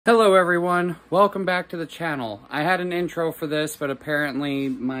Hello everyone, welcome back to the channel. I had an intro for this, but apparently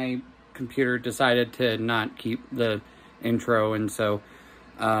my computer decided to not keep the intro, and so,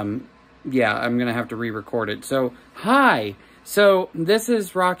 yeah, I'm gonna have to re-record it. So, hi! So, this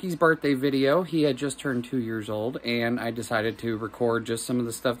is Rocky's birthday video. He had just turned 2 years old, and I decided to record just some of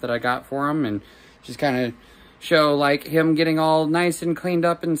the stuff that I got for him, and just kind of show, like, him getting all nice and cleaned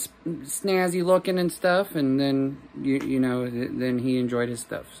up and snazzy looking and stuff, and then, you know, then he enjoyed his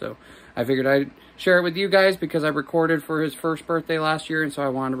stuff. So I figured I'd share it with you guys because I recorded for his first birthday last year, and so I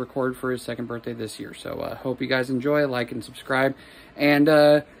wanted to record for his second birthday this year. So hope you guys enjoy, like and subscribe, and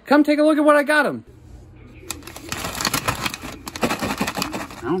come take a look at what I got him.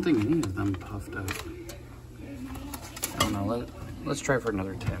 I don't think any of them puffed up. I don't know, let's try for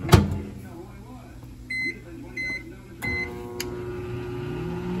another 10.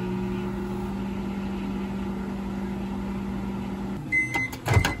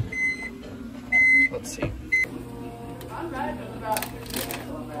 Let's see.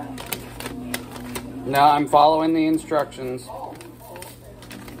 No, I'm following the instructions.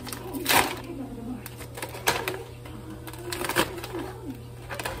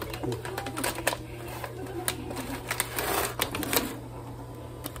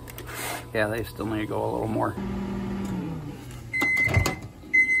 Yeah, they still need to go a little more.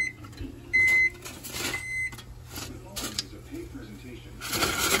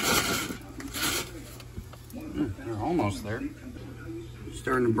 They're almost there.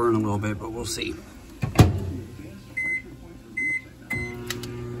 Starting to burn a little bit, but we'll see.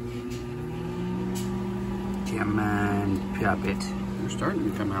 Come on, pop it. They're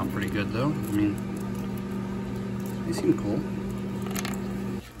starting to come out pretty good, though. I mean, they seem cool.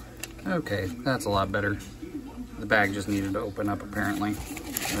 Okay, that's a lot better. The bag just needed to open up, apparently.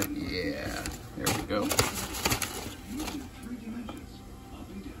 But yeah, there we go.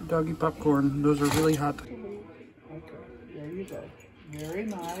 Doggy popcorn. Those are really hot. Okay, there you go. Very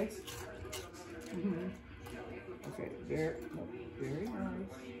nice. Okay, very nice.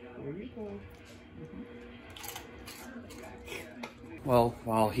 There you go. Well,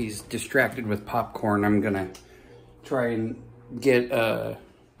 while he's distracted with popcorn, I'm gonna try and get the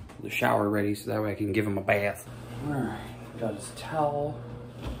shower ready so that way I can give him a bath. Alright, got his towel.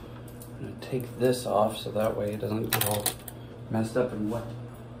 I'm gonna take this off so that way it doesn't get all messed up and wet.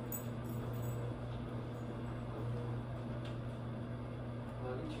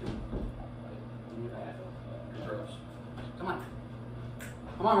 Come on.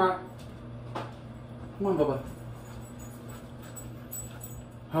 Come on, Rock. Come on, Bubba.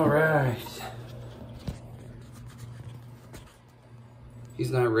 All right. He's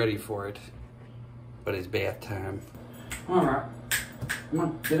not ready for it, but it's bath time. Come on, Rock. Come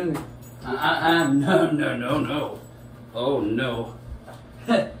on, get in there. No. Oh, no.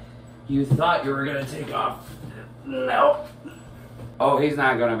 You thought you were gonna take off. No. Oh, he's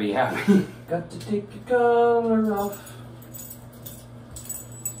not gonna be happy. Got to take your collar off.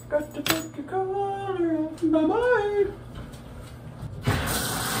 Got to take your collar off. Bye-bye.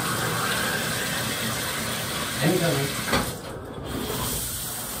 Incoming.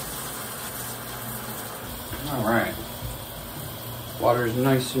 All right. Water's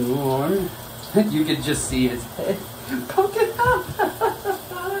nice and warm. You can just see his head poking out.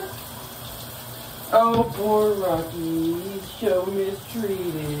 Oh, poor Rocky. He's so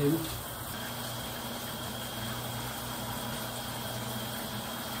mistreated.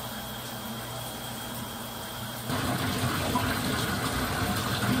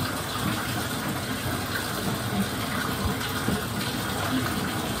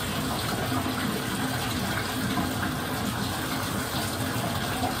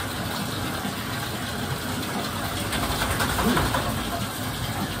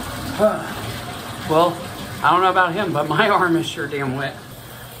 Well, I don't know about him, but my arm is sure damn wet.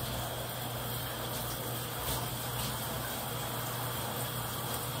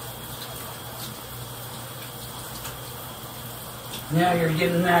 Now you're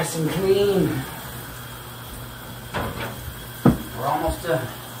getting nice and clean. We're almost done.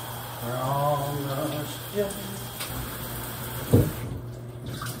 We're almost done.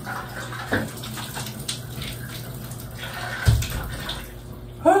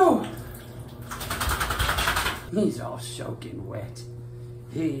 Whew. He's all soaking wet.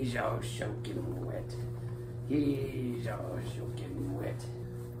 He's all soaking wet. He's all soaking wet.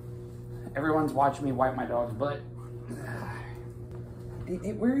 Everyone's watching me wipe my dog's butt.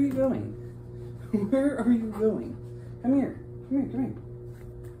 Hey, where are you going? Where are you going? Come here. Come here.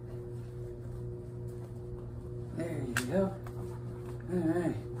 There you go. All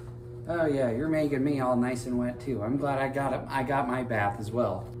right. Oh yeah, you're making me all nice and wet too. I'm glad I got it. I got my bath as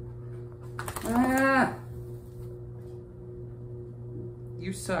well. Ah!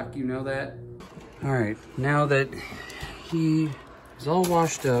 You suck, you know that? All right, now that he is all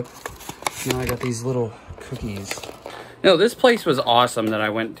washed up, now I got these little cookies. No, this place was awesome that I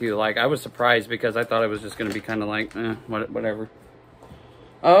went to. Like, I was surprised because I thought it was just gonna be kind of like, whatever.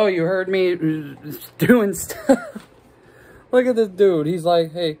 Oh, you heard me doing stuff. Look at this dude. He's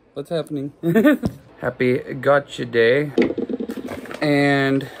like, hey, what's happening? Happy Gotcha Day.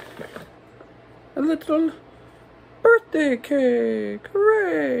 And a little birthday cake.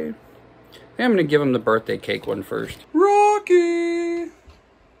 Hooray. I think I'm going to give him the birthday cake one first. Rocky!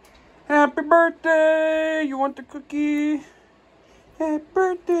 Happy birthday! You want the cookie? Happy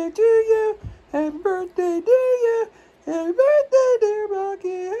birthday to you! Happy birthday to you! Happy birthday, dear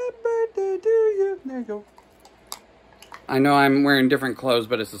Rocky! Happy birthday to you! There you go. I know I'm wearing different clothes,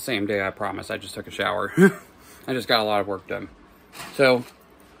 but it's the same day, I promise. I just took a shower. I just got a lot of work done. So,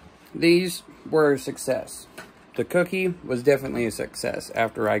 these were a success. The cookie was definitely a success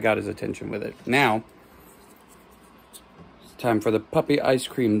after I got his attention with it. Now, it's time for the puppy ice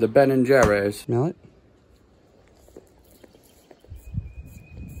cream, the Ben & Jerry's. Smell it?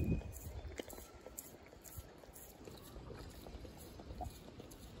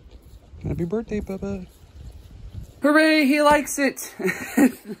 Happy birthday, Bubba. Hooray, he likes it.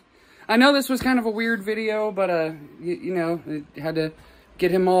 I know this was kind of a weird video, but, you know, it had to get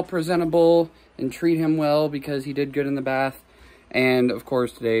him all presentable and treat him well because he did good in the bath. And, of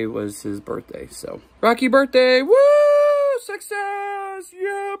course, today was his birthday, so. Rocky birthday, woo! Success!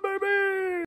 Yeah, baby!